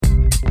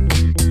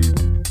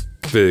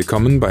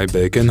Willkommen bei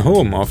Belkin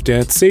Home auf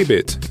der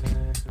Cebit.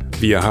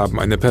 Wir haben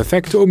eine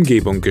perfekte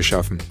Umgebung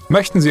geschaffen.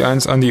 Möchten Sie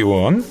eins an die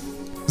Ohren?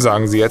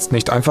 Sagen Sie jetzt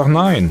nicht einfach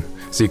Nein.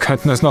 Sie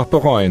könnten es noch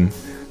bereuen.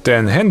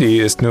 Denn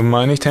Handy ist nun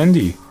mal nicht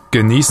Handy.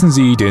 Genießen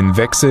Sie den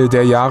Wechsel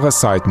der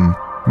Jahreszeiten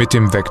mit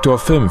dem Vektor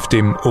 5,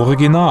 dem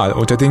Original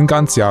unter den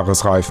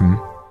Ganzjahresreifen.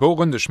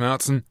 Bohrende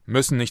Schmerzen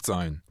müssen nicht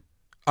sein.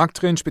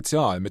 Actrin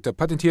Spezial mit der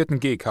patentierten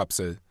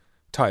G-Kapsel.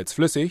 Teils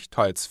flüssig,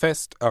 teils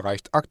fest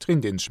erreicht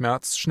Actrin den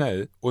Schmerz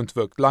schnell und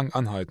wirkt lang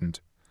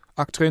anhaltend.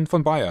 Actrin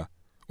von Bayer.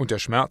 Und der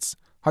Schmerz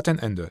hat ein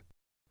Ende.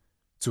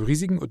 Zu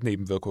Risiken und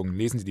Nebenwirkungen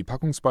lesen Sie die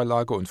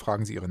Packungsbeilage und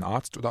fragen Sie Ihren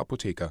Arzt oder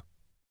Apotheker.